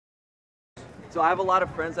So I have a lot of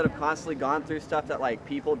friends that have constantly gone through stuff that like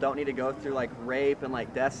people don't need to go through, like rape and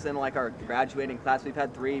like deaths in like our graduating class. We've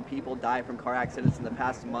had 3 people die from car accidents in the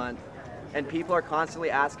past month. And people are constantly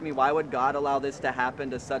asking me, why would God allow this to happen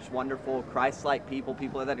to such wonderful Christ-like people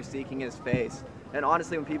that are seeking his face? And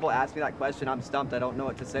honestly, when people ask me that question, I'm stumped. I don't know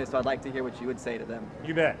what to say, so I'd like to hear what you would say to them.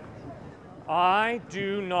 You bet. I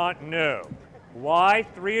do not know why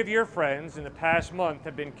 3 of your friends in the past month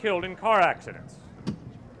have been killed in car accidents.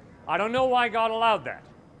 I don't know why God allowed that.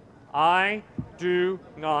 I do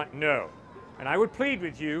not know. And I would plead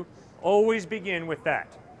with you, always begin with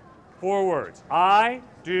that. 4 words. I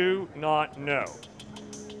do not know.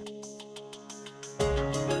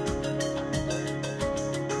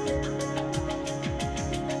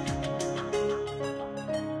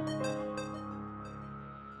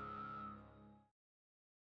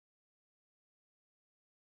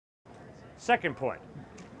 Second point.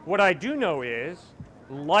 What I do know is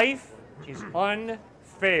life is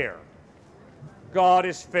unfair. God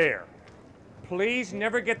is fair. Please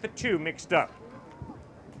never get the 2 mixed up.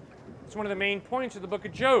 It's one of the main points of the book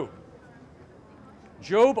of Job.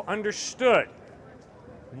 Job understood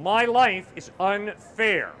my life is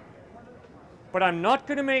unfair, but I'm not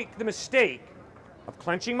going to make the mistake of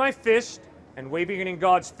clenching my fist and waving it in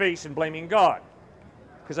God's face and blaming God,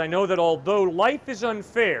 because I know that although life is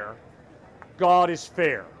unfair, God is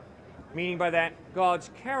fair, meaning by that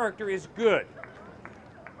God's character is good.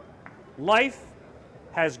 Life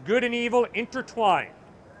has good and evil intertwined.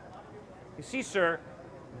 You see, sir,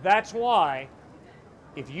 that's why,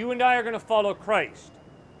 if you and I are going to follow Christ,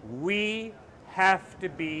 we have to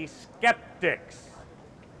be skeptics.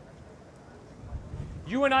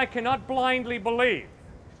 You and I cannot blindly believe.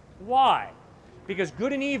 Why? Because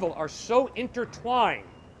good and evil are so intertwined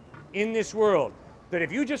in this world that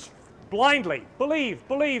if you just blindly believe,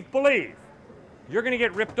 you're going to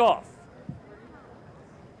get ripped off.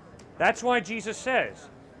 That's why Jesus says,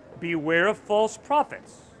 beware of false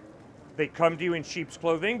prophets. They come to you in sheep's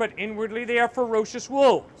clothing, but inwardly they are ferocious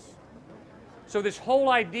wolves. So this whole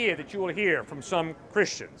idea that you will hear from some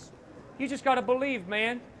Christians, you just got to believe,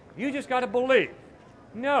 man. You just got to believe.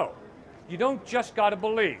 No, you don't just got to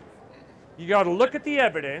believe. You got to look at the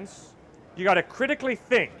evidence. You got to critically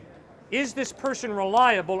think, is this person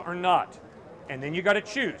reliable or not? And then you got to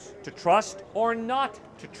choose to trust or not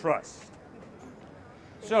to trust.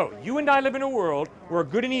 So you and I live in a world where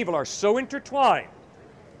good and evil are so intertwined.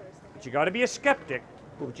 But you got to be a skeptic,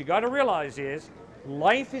 but what you got to realize is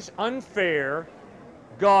life is unfair,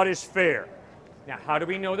 God is fair. Now, how do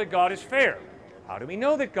we know that God is fair? How do we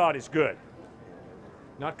know that God is good?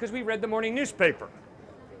 Not because we read the morning newspaper.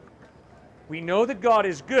 We know that God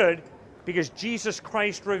is good because Jesus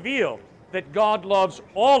Christ revealed that God loves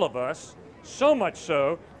all of us, so much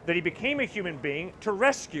so that he became a human being to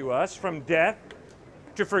rescue us from death,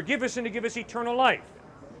 to forgive us and to give us eternal life.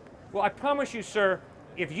 Well, I promise you, sir,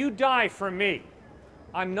 if you die for me,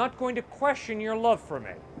 I'm not going to question your love for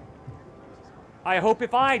me. I hope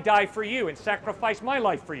if I die for you and sacrifice my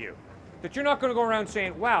life for you, that you're not going to go around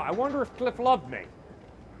saying, wow, I wonder if Cliff loved me.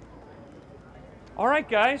 All right,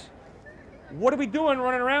 guys, what are we doing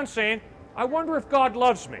running around saying, I wonder if God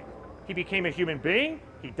loves me? He became a human being.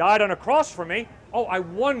 He died on a cross for me. Oh, I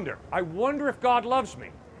wonder if God loves me.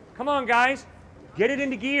 Come on, guys, get it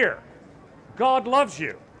into gear. God loves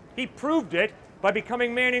you. He proved it by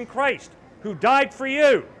becoming man in Christ, who died for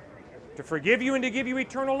you, to forgive you and to give you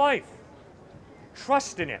eternal life.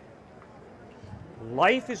 Trust in him.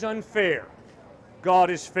 Life is unfair. God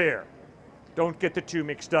is fair. Don't get the 2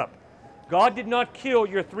 mixed up. God did not kill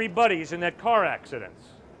your 3 buddies in that car accident.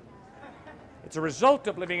 It's a result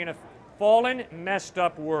of living in a fallen, messed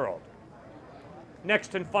up world.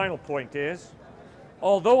 Next and final point is,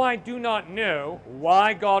 although I do not know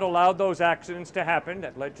why God allowed those accidents to happen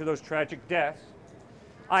that led to those tragic deaths,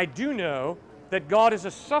 I do know that God is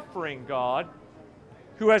a suffering God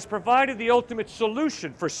who has provided the ultimate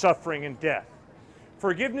solution for suffering and death.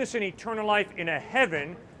 Forgiveness and eternal life in a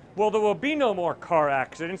heaven where there will be no more car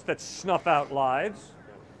accidents that snuff out lives,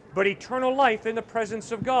 but eternal life in the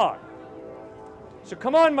presence of God. So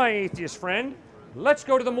come on, my atheist friend, let's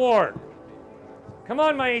go to the morgue. Come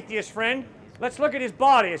on, my atheist friend, let's look at his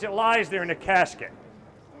body as it lies there in a casket.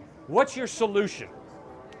 What's your solution?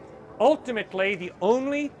 Ultimately, the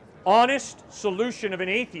only honest solution of an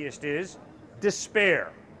atheist is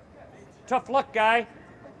despair. Tough luck, guy.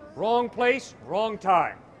 Wrong place, wrong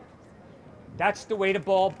time. That's the way the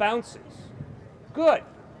ball bounces. Good.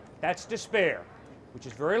 That's despair, which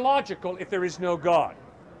is very logical if there is no God.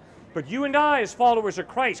 But you and I, as followers of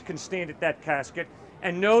Christ, can stand at that casket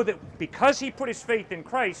and know that because he put his faith in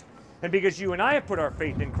Christ, And because you and I have put our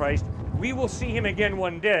faith in Christ, we will see him again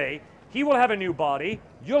one day. He will have a new body,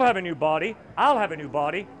 you'll have a new body, I'll have a new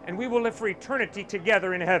body, and we will live for eternity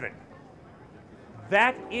together in heaven.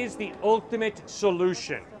 That is the ultimate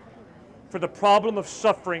solution for the problem of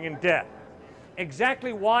suffering and death.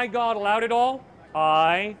 Exactly why God allowed it all,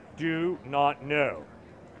 I do not know.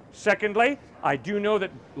 Secondly, I do know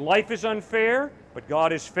that life is unfair, but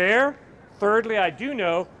God is fair. Thirdly, I do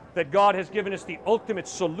know that God has given us the ultimate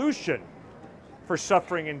solution for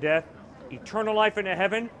suffering and death, eternal life in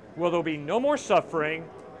heaven, where there will be no more suffering,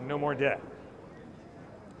 no more death.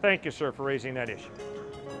 Thank you, sir, for raising that issue.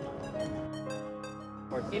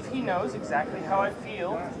 If he knows exactly how I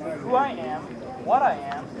feel, who I am, what I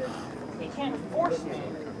am, he can't force me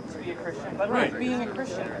to be a Christian, but Right. being a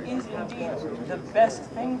Christian is indeed the best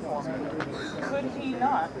thing for me. Could he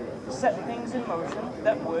not set things in motion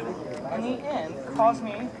that would, in the end, cause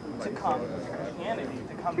me to come to Christianity,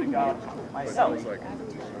 to come to God myself?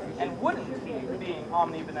 And wouldn't he, being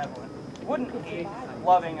omnibenevolent, wouldn't he,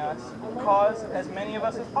 loving us, cause as many of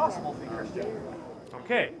us as possible to be Christian?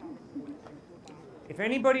 Okay. If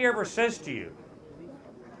anybody ever says to you,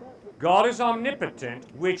 God is omnipotent,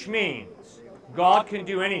 which means God can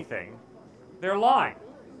do anything, they're lying.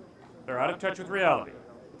 They're out of touch with reality.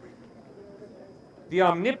 The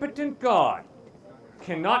omnipotent God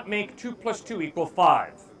cannot make 2 + 2 =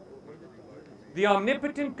 5. The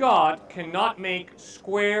omnipotent God cannot make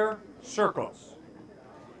square circles.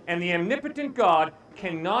 And the omnipotent God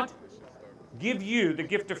cannot give you the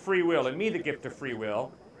gift of free will and me the gift of free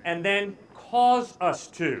will and then cause us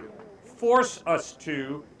to, force us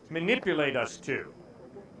to, manipulate us to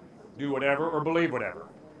do whatever or believe whatever.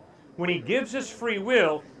 When he gives us free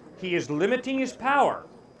will, he is limiting his power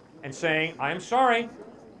and saying, I am sorry,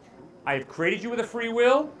 I have created you with a free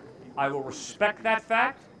will, I will respect that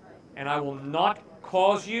fact, and I will not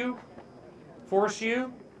cause you, force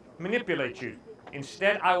you, manipulate you.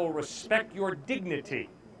 Instead, I will respect your dignity,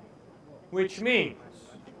 which means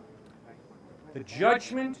the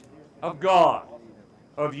judgment of God,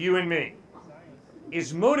 of you and me,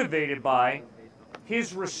 is motivated by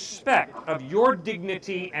his respect of your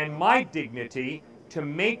dignity and my dignity to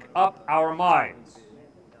make up our minds.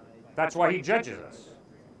 That's why he judges us.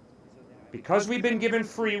 Because we've been given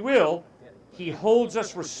free will, he holds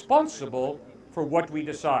us responsible for what we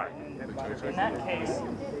decide. In that case,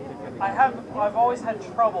 I've always had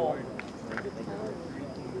trouble.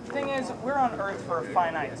 The thing is, we're on Earth for a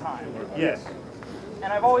finite time. Yes.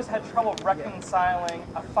 And I've always had trouble reconciling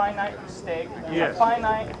a finite mistake, Yes. a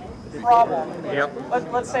finite problem. Yep.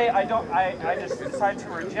 Let's say I just decide to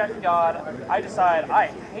reject God. I decide I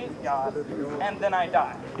hate God, and then I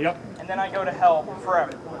die. Yep. And then I go to hell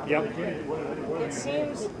forever. Yep. It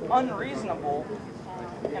seems unreasonable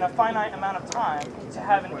in a finite amount of time to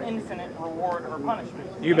have an infinite reward or punishment.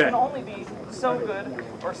 You it bet. can only be so good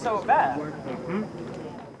or so bad.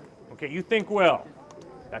 Okay, you think well.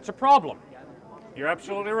 That's a problem. You're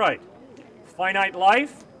absolutely right. Finite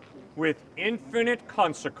life with infinite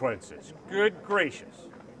consequences. Good gracious.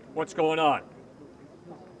 What's going on?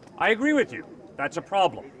 I agree with you. That's a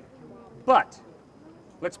problem. But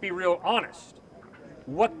let's be real honest.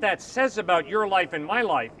 What that says about your life and my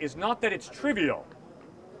life is not that it's trivial.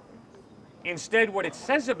 Instead, what it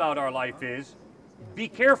says about our life is, be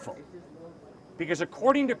careful. Because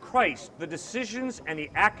according to Christ, the decisions and the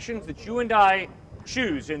actions that you and I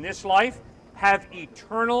choose in this life have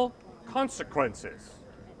eternal consequences.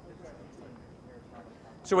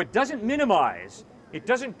 So it doesn't minimize, it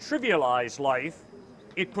doesn't trivialize life,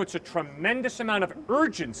 it puts a tremendous amount of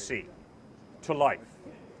urgency to life.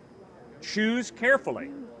 Choose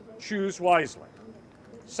carefully, choose wisely.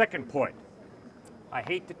 Second point, I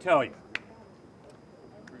hate to tell you,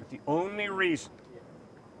 but the only reason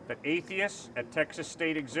that atheists at Texas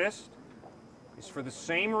State exist is for the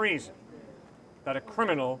same reason that a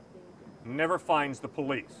criminal never finds the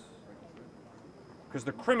police. Because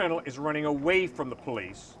the criminal is running away from the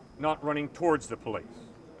police, not running towards the police.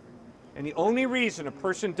 And the only reason a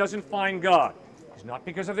person doesn't find God is not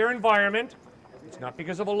because of their environment, it's not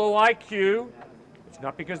because of a low IQ, it's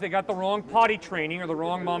not because they got the wrong potty training or the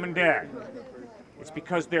wrong mom and dad. It's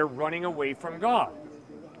because they're running away from God.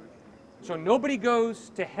 So nobody goes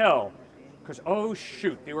to hell because, oh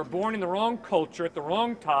shoot, they were born in the wrong culture at the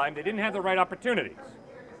wrong time, they didn't have the right opportunities.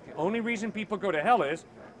 The only reason people go to hell is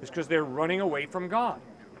because they're running away from God.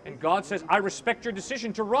 And God says, I respect your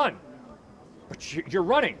decision to run, but you're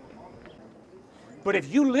running. But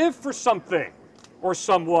if you live for something or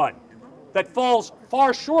someone that falls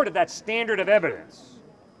far short of that standard of evidence,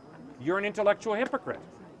 you're an intellectual hypocrite,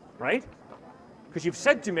 right? Because you've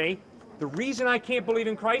said to me, The reason I can't believe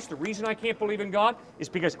in Christ, the reason I can't believe in God, is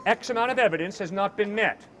because X amount of evidence has not been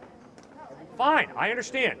met. Fine, I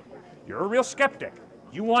understand. You're a real skeptic.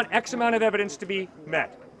 You want X amount of evidence to be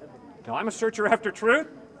met. Now, I'm a searcher after truth.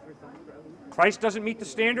 Christ doesn't meet the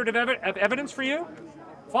standard of evidence for you?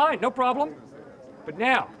 Fine, no problem. But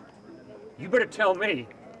now, you better tell me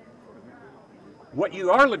what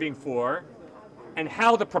you are living for and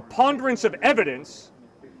how the preponderance of evidence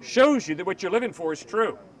shows you that what you're living for is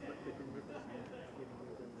true.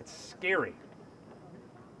 It's scary.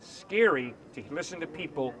 Scary to listen to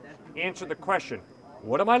people answer the question,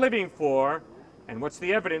 what am I living for, and what's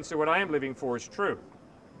the evidence that what I am living for is true?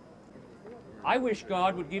 I wish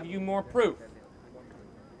God would give you more proof.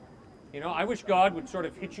 You know, I wish God would sort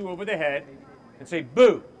of hit you over the head and say,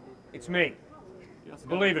 boo, it's me.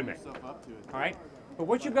 Believe in me. All right? But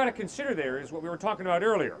what you've got to consider there is what we were talking about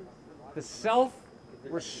earlier, the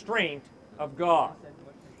self-restraint of God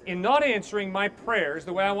in not answering my prayers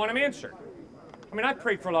the way I want them answered. I mean, I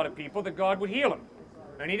prayed for a lot of people that God would heal them,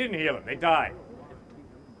 and He didn't heal them. They died.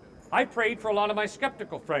 I prayed for a lot of my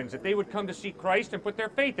skeptical friends that they would come to see Christ and put their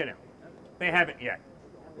faith in Him. They haven't yet.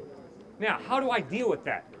 Now, how do I deal with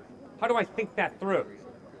that? How do I think that through?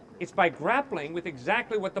 It's by grappling with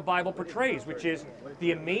exactly what the Bible portrays, which is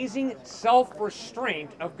the amazing self-restraint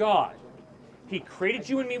of God. He created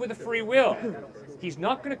you and me with a free will. He's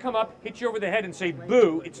not going to come up, hit you over the head and say,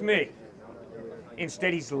 boo, it's me.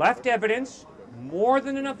 Instead, He's left evidence, more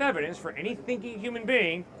than enough evidence for any thinking human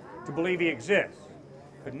being to believe He exists.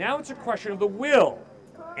 But now it's a question of the will.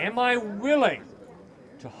 Am I willing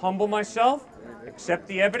to humble myself, accept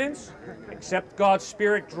the evidence, accept God's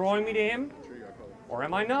Spirit drawing me to Him, or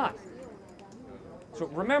am I not? So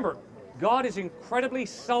remember, God is incredibly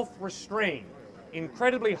self-restrained,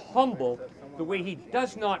 incredibly humble, the way He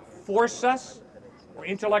does not force us or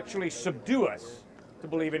intellectually subdue us to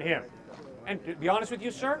believe in Him. And to be honest with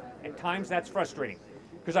you, sir, at times that's frustrating.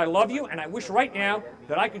 Because I love you, and I wish right now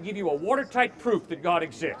that I could give you a watertight proof that God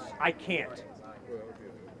exists. I can't.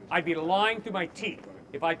 I'd be lying through my teeth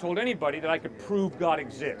if I told anybody that I could prove God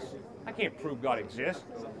exists. I can't prove God exists.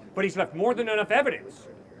 But He's left more than enough evidence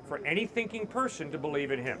for any thinking person to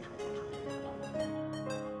believe in Him.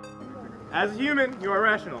 As a human, you are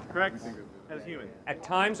rational, correct? As a human. At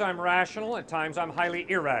times I'm rational, at times I'm highly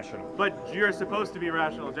irrational. But you're supposed to be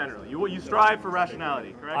rational generally. You strive for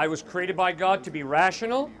rationality, correct? I was created by God to be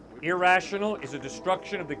rational. Irrational is a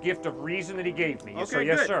destruction of the gift of reason that He gave me. Okay, So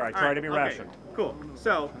yes, good. sir, I try to be rational. Cool.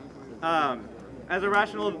 So, as a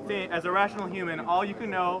rational human, all you can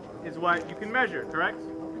know is what you can measure, correct?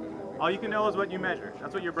 All you can know is what you measure.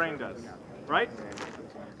 That's what your brain does, right?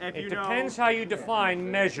 If It you depends how you define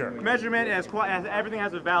measure. Measurement as everything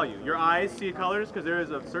has a value. Your eyes see colors because there is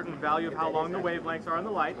a certain value of how long the wavelengths are in the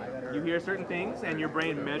light. You hear certain things, and your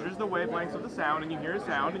brain measures the wavelengths of the sound, and you hear a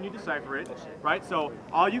sound, and you decipher it, right? So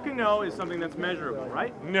all you can know is something that's measurable,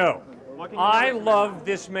 right? No. I love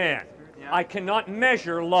this man. Yeah. I cannot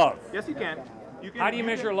measure love. Yes, you can. How do you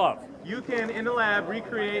measure love? You can, in the lab,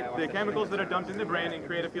 recreate the chemicals that are dumped in the brain and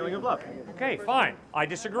create a feeling of love. Okay, fine. I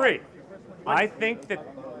disagree. I think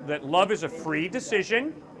that love is a free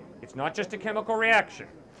decision. It's not just a chemical reaction.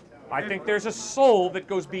 I think there's a soul that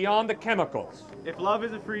goes beyond the chemicals. If love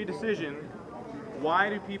is a free decision, why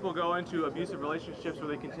do people go into abusive relationships where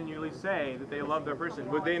they continually say that they love their person?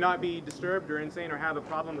 Would they not be disturbed or insane or have a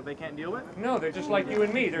problem that they can't deal with? No, they're just like you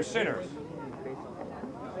and me. They're sinners.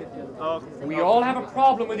 We We all have a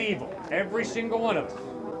problem with evil. Every single one of us.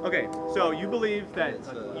 Okay, so you believe that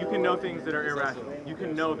you can know things that are irrational. You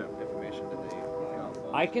can know them.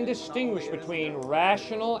 I can distinguish between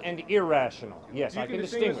rational and irrational. Yes, I can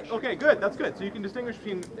distinguish. Okay, good. That's good. So you can distinguish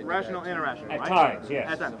between rational and irrational, At right? times,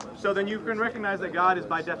 yes. At times. So then you can recognize that God is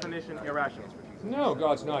by definition irrational. No,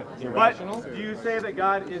 God's not But irrational. do you say that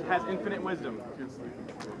God has infinite wisdom?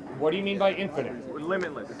 What do you mean by infinite?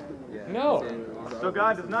 Limitless. No. So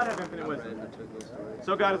God does not have infinite wisdom.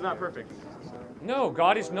 So God is not perfect. No,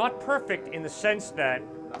 God is not perfect in the sense that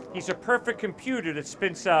He's a perfect computer that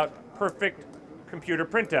spits out perfect computer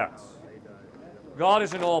printouts. God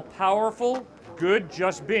is an all-powerful, good,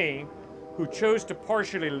 just being who chose to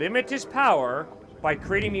partially limit His power by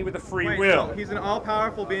creating me with a free will. So he's an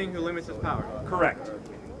all-powerful being who limits his power. Correct.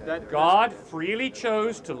 God freely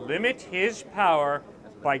chose to limit His power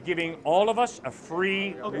by giving all of us a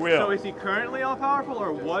free will. So is He currently all-powerful,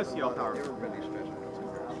 or was He all-powerful?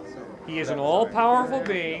 He is an all-powerful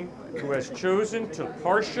being who has chosen to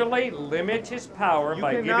partially limit His power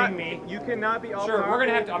by giving me... You cannot be all-powerful. Sir,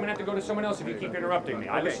 I'm gonna have to go to someone else if you keep interrupting me.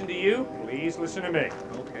 I listen to you, please listen to me.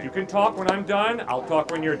 Okay. You can talk when I'm done, I'll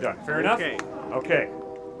talk when you're done. Fair enough? Okay. Okay.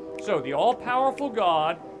 So the all-powerful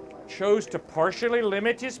God chose to partially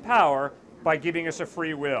limit his power by giving us a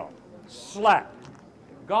free will. Slap.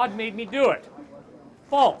 God made me do it.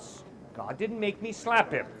 False. God didn't make me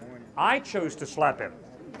slap him. I chose to slap him.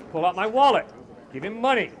 Pull out my wallet. Give him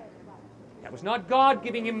money. That was not God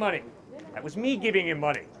giving him money. That was me giving him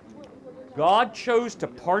money. God chose to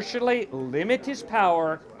partially limit his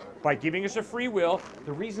power by giving us a free will.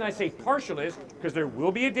 The reason I say partial is because there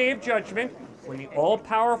will be a day of judgment when the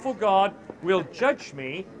all-powerful God will judge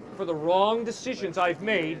me for the wrong decisions I've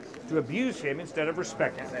made to abuse him instead of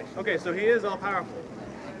respect him. Okay, so he is all-powerful.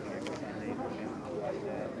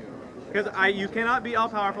 Because you cannot be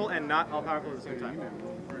all-powerful and not all-powerful at the same time.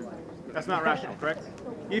 That's not rational, correct?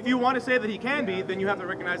 If you want to say that he can be, then you have to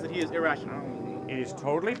recognize that he is irrational. It is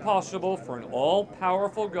totally possible for an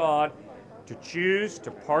all-powerful God to choose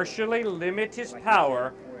to partially limit his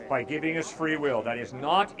power by giving us free will. That is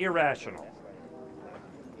not irrational.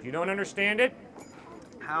 If you don't understand it,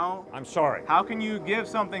 How? I'm sorry. How can you give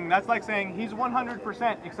something that's like saying he's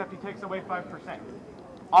 100% except he takes away 5%?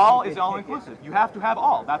 All is all-inclusive. You have to have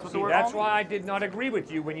all. That's what the See, word that's all why I did not agree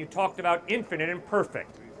with you when you talked about infinite and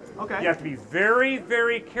perfect. means. Okay. You have to be very,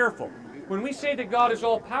 very careful. When we say that God is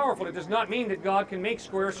all-powerful, it does not mean that God can make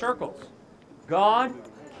square circles. God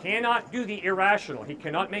cannot do the irrational. He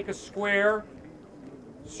cannot make a square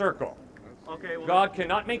circle. Okay. Well, God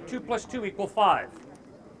cannot make 2 + 2 = 5.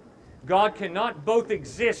 God cannot both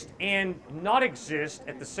exist and not exist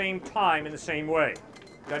at the same time in the same way.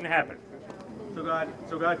 Doesn't happen.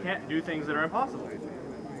 So God can't do things that are impossible,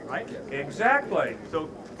 right? Exactly. So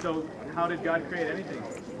how did God create anything?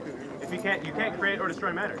 If you can't create or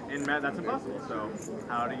destroy matter, and that's impossible. So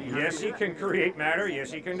how do you? Yes, he can create matter.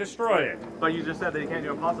 Yes, he can destroy it. But you just said that he can't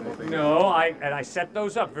do impossible things. No, I set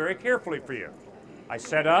those up very carefully for you. I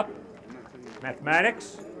set up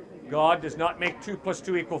mathematics. God does not make 2 +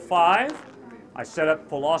 2 = 5. I set up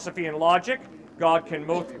philosophy and logic. God can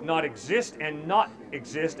both not exist and not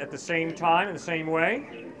exist at the same time in the same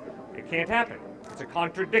way. It can't happen. It's a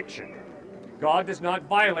contradiction. God does not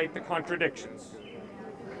violate the contradictions.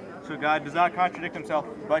 So God does not contradict himself,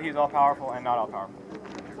 but he's all-powerful and not all-powerful.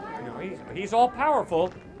 He's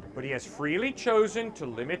all-powerful, but he has freely chosen to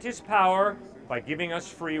limit his power by giving us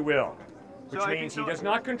free will, which means he does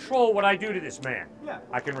not control what I do to this man. Yeah.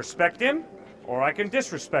 I can respect him, or I can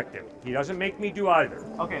disrespect him. He doesn't make me do either.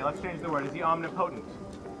 Okay, let's change the word. Is he omnipotent?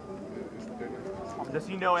 Does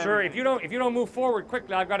he know Sir, everything? if you don't move forward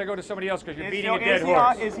quickly, I've got to go to somebody else because you're beating a dead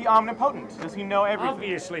horse. Is he omnipotent? Does he know everything?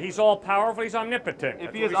 Obviously, he's all-powerful. He's omnipotent.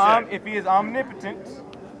 If That's he what is we said. if he is omnipotent,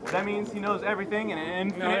 that means he knows everything and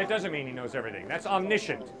infinite. No, it doesn't mean he knows everything. That's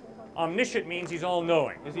omniscient. Omniscient means he's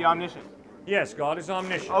all-knowing. Is he omniscient? Yes, God is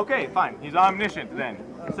omniscient. Okay, fine. He's omniscient then.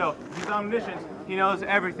 So he's omniscient. He knows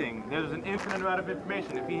everything. There's an infinite amount of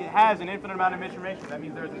information. If he has an infinite amount of information, that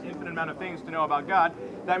means there's an infinite amount of things to know about God.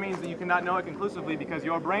 That means that you cannot know it conclusively because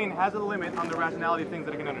your brain has a limit on the rationality of things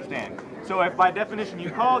that it can understand. So if by definition you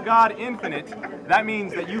call God infinite, that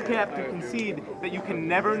means that you have to concede that you can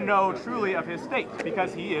never know truly of his state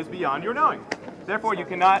because he is beyond your knowing. Therefore, you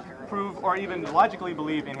cannot prove or even logically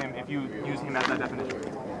believe in him if you use him as that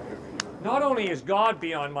definition. Not only is God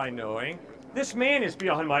beyond my knowing, this man is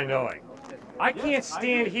beyond my knowing. I can't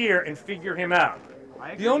stand here and figure him out.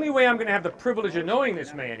 The only way I'm going to have the privilege of knowing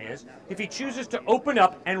this man is if he chooses to open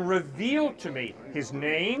up and reveal to me his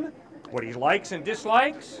name, what he likes and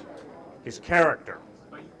dislikes, his character.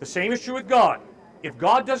 The same is true with God. If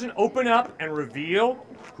God doesn't open up and reveal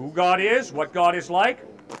who God is, what God is like,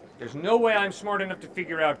 there's no way I'm smart enough to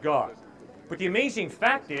figure out God. But the amazing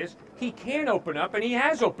fact is, he can open up, and he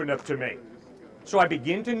has opened up to me. So I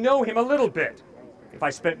begin to know him a little bit. If I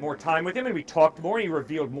spent more time with him and we talked more and he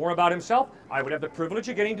revealed more about himself, I would have the privilege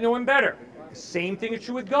of getting to know him better. The same thing is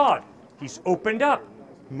true with God. He's opened up,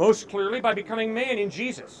 most clearly by becoming man in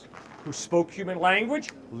Jesus, who spoke human language,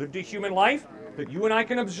 lived a human life that you and I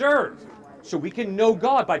can observe. So we can know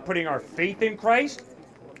God by putting our faith in Christ.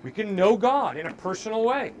 We can know God in a personal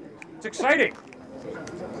way. It's exciting.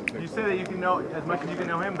 You say that you can know as much as you can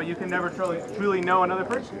know him, but you can never truly know another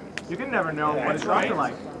person. You can never know what his thoughts are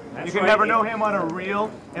like. You can never know him on a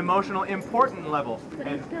real, emotional, important level.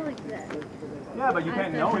 And yeah, but you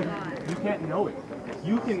can't know him. You can't know it.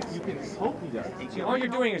 You can hope he does. See, all you're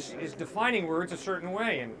doing is defining words a certain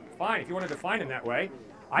way, and fine, if you want to define them that way,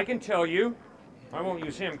 I can tell you, I won't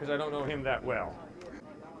use him because I don't know him that well.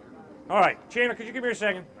 All right, Chandler, could you give me a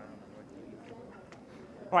second?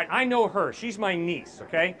 All right, I know her. She's my niece,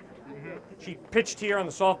 okay? She pitched here on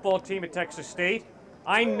the softball team at Texas State.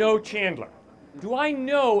 I know Chandler. Do I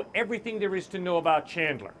know everything there is to know about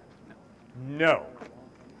Chandler? No.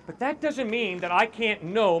 But that doesn't mean that I can't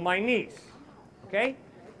know my niece, okay?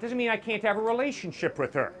 Doesn't mean I can't have a relationship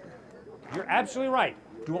with her. You're absolutely right.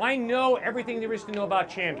 Do I know everything there is to know about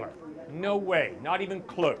Chandler? No way, not even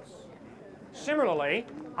close. Similarly,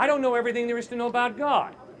 I don't know everything there is to know about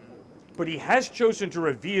God. But he has chosen to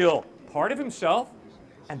reveal part of himself,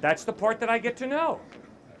 and that's the part that I get to know.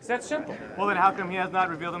 It's that simple. Well, then how come he has not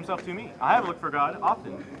revealed himself to me? I have looked for God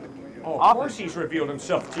often. Oh, of course he's revealed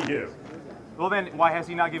himself to you. Well, then why has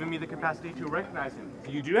he not given me the capacity to recognize him?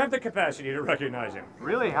 You do have the capacity to recognize him.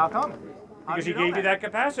 Really? How come? How Because do he know gave you that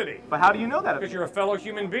capacity. But how do you know that? Because you're a fellow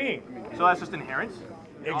human being. So that's just inherent?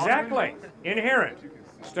 Exactly. Inherent.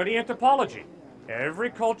 Study anthropology. Every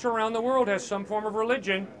culture around the world has some form of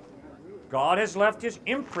religion. God has left his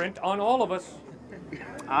imprint on all of us.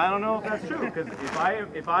 I don't know if that's true, because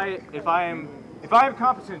if I am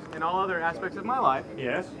competent in all other aspects of my life,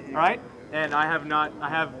 Yes. all right, and I have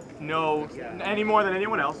no any more than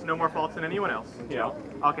anyone else, no more faults than anyone else. Yeah.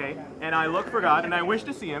 Okay, and I look for God and I wish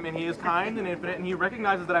to see him, and he is kind and infinite, and he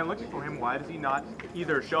recognizes that I'm looking for him. Why does he not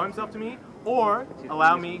either show himself to me or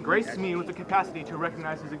grace me with the capacity to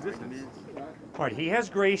recognize his existence? All right, he has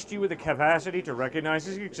graced you with the capacity to recognize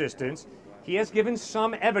his existence. He has given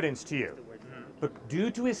some evidence to you. But due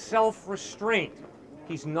to his self-restraint,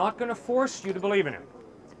 he's not going to force you to believe in him.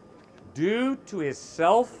 Due to his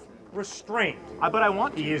self-restraint, But I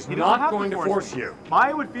want to. he is He doesn't not have to going to force you.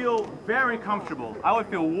 I would feel very comfortable. I would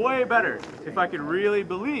feel way better if I could really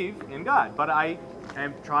believe in God. But I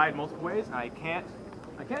have tried multiple ways and I can't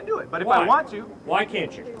do it. But if Why? I want to, Why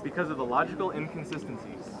can't you? because of the logical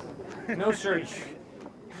inconsistencies. No, sir.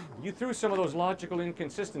 You threw some of those logical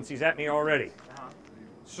inconsistencies at me already.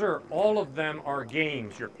 Sir, all of them are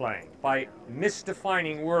games you're playing by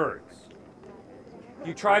misdefining words.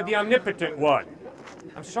 You tried the omnipotent one.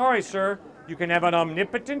 I'm sorry, sir. You can have an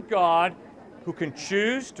omnipotent God who can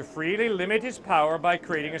choose to freely limit his power by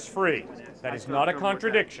creating us free. That is not a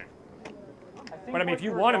contradiction. But I mean, if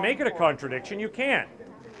you want to make it a contradiction, you can.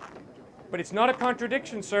 But it's not a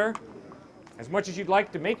contradiction, sir. As much as you'd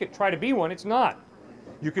like to make it try to be one, it's not.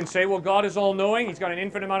 You can say, well, God is all-knowing, he's got an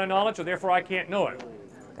infinite amount of knowledge, so therefore I can't know it.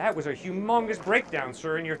 That was a humongous breakdown,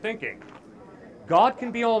 sir, in your thinking. God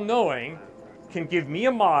can be all-knowing, can give me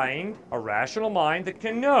a mind, a rational mind, that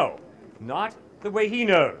can know, not the way he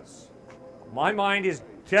knows. My mind is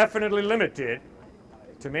definitely limited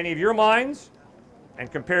to many of your minds,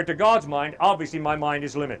 and compared to God's mind, obviously my mind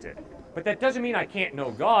is limited. But that doesn't mean I can't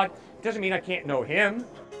know God. It doesn't mean I can't know him.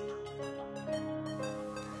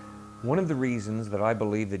 One of the reasons that I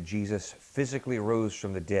believe that Jesus physically rose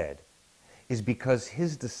from the dead is because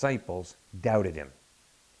his disciples doubted him.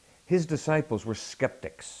 His disciples were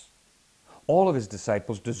skeptics. All of his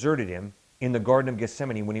disciples deserted him in the Garden of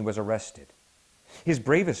Gethsemane when he was arrested. His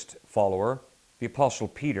bravest follower, the Apostle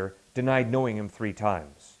Peter, denied knowing him 3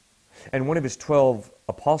 times. And one of his 12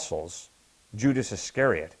 apostles, Judas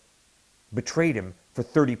Iscariot, betrayed him for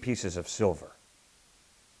 30 pieces of silver.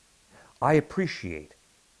 I appreciate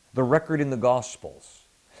the record in the Gospels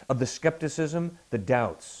of the skepticism, the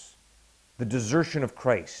doubts, the desertion of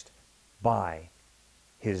Christ by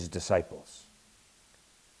his disciples.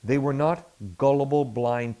 They were not gullible,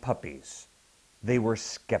 blind puppies. They were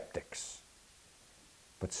skeptics.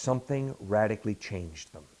 But something radically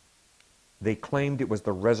changed them. They claimed it was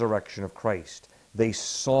the resurrection of Christ. They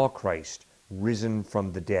saw Christ risen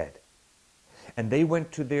from the dead. And they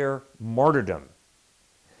went to their martyrdom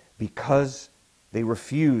because they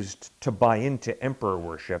refused to buy into emperor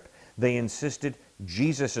worship. They insisted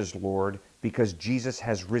Jesus is Lord because Jesus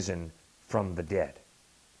has risen from the dead.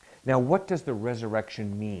 Now, what does the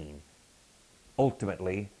resurrection mean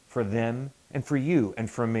ultimately for them and for you and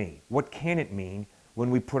for me? What can it mean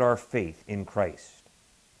when we put our faith in Christ?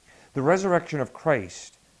 The resurrection of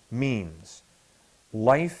Christ means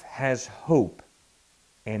life has hope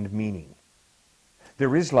and meaning.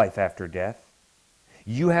 There is life after death.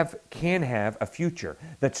 You can have a future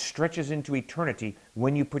that stretches into eternity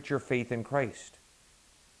when you put your faith in Christ.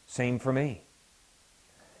 Same for me.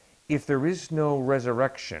 If there is no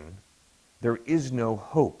resurrection, there is no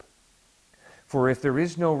hope. For if there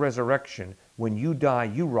is no resurrection, when you die,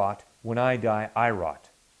 you rot. When I die, I rot.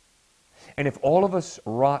 And if all of us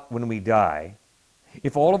rot when we die,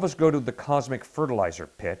 if all of us go to the cosmic fertilizer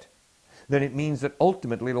pit, then it means that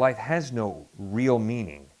ultimately life has no real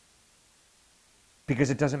meaning. Because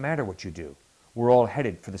it doesn't matter what you do. We're all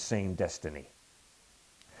headed for the same destiny.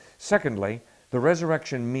 Secondly, the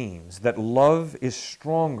resurrection means that love is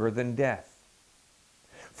stronger than death.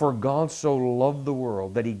 For God so loved the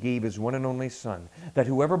world that he gave his one and only Son, that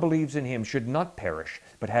whoever believes in him should not perish,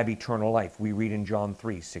 but have eternal life. We read in John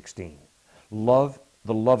 3:16. Love,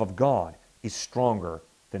 the love of God, is stronger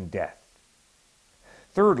than death.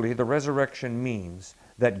 Thirdly, the resurrection means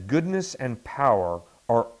that goodness and power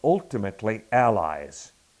are ultimately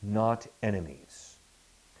allies, not enemies.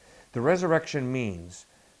 The resurrection means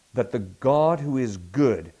that the God who is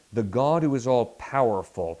good, the God who is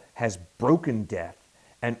all-powerful, has broken death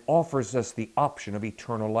and offers us the option of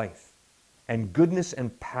eternal life. And goodness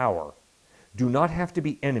and power do not have to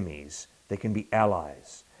be enemies, they can be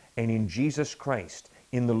allies. And in Jesus Christ,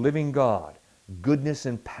 in the living God, goodness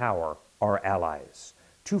and power are allies.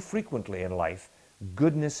 Too frequently in life,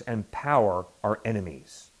 goodness and power are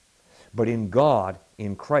enemies. But in God,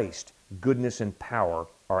 in Christ, goodness and power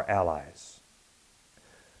are allies.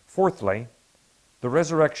 Fourthly, the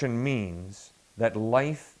resurrection means that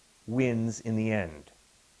life wins in the end.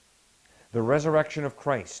 The resurrection of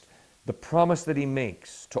Christ, the promise that he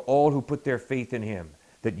makes to all who put their faith in him,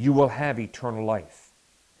 that you will have eternal life,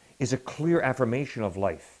 is a clear affirmation of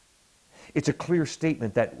life. It's a clear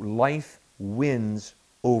statement that life wins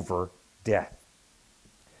over death.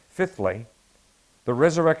 Fifthly, the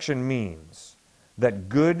resurrection means that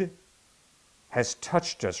good has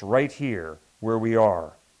touched us right here where we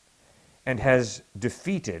are and has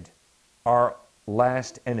defeated our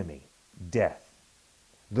last enemy, death.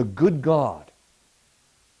 The good God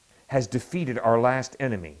has defeated our last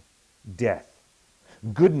enemy, death.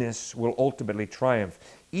 Goodness will ultimately triumph.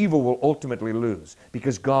 Evil will ultimately lose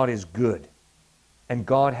because God is good. And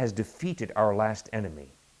God has defeated our last enemy,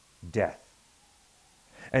 death.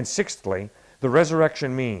 And sixthly, the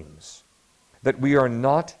resurrection means that we are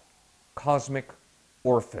not cosmic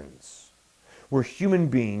orphans. We're human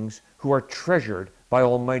beings who are treasured by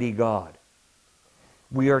Almighty God.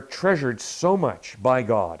 We are treasured so much by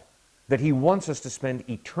God that he wants us to spend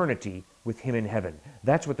eternity with him in heaven.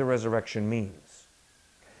 That's what the resurrection means.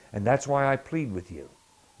 And that's why I plead with you.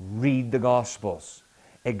 Read the Gospels.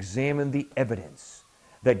 Examine the evidence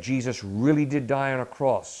that Jesus really did die on a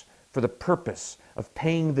cross for the purpose of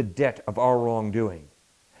paying the debt of our wrongdoing.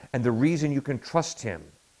 And the reason you can trust him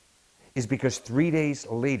is because 3 days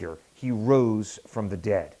later he rose from the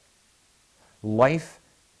dead. Life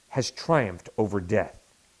has triumphed over death.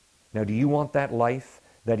 Now, do you want that life,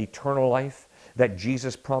 that eternal life that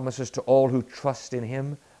Jesus promises to all who trust in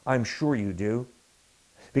him? I'm sure you do.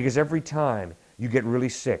 Because every time you get really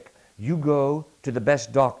sick, you go to the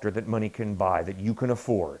best doctor that money can buy, that you can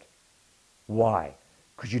afford. Why?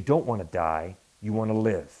 Because you don't want to die, you want to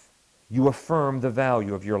live. You affirm the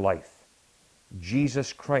value of your life.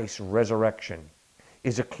 Jesus Christ's resurrection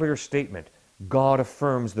is a clear statement. God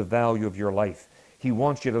affirms the value of your life. He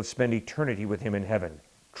wants you to spend eternity with him in heaven.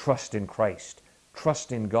 Trust in Christ.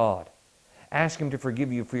 Trust in God. Ask him to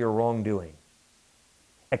forgive you for your wrongdoing.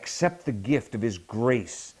 Accept the gift of his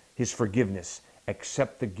grace, his forgiveness.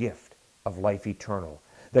 Accept the gift of life eternal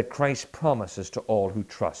that Christ promises to all who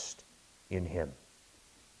trust in him.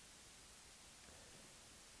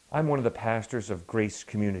 I'm one of the pastors of Grace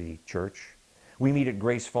Community Church. We meet at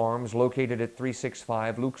Grace Farms, located at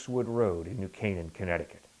 365 Luke's Wood Road in New Canaan,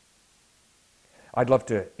 Connecticut. I'd love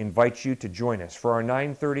to invite you to join us for our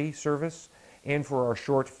 9:30 service and for our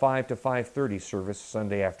short 5 to 5:30 service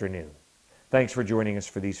Sunday afternoon. Thanks for joining us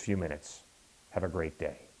for these few minutes. Have a great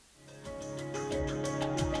day.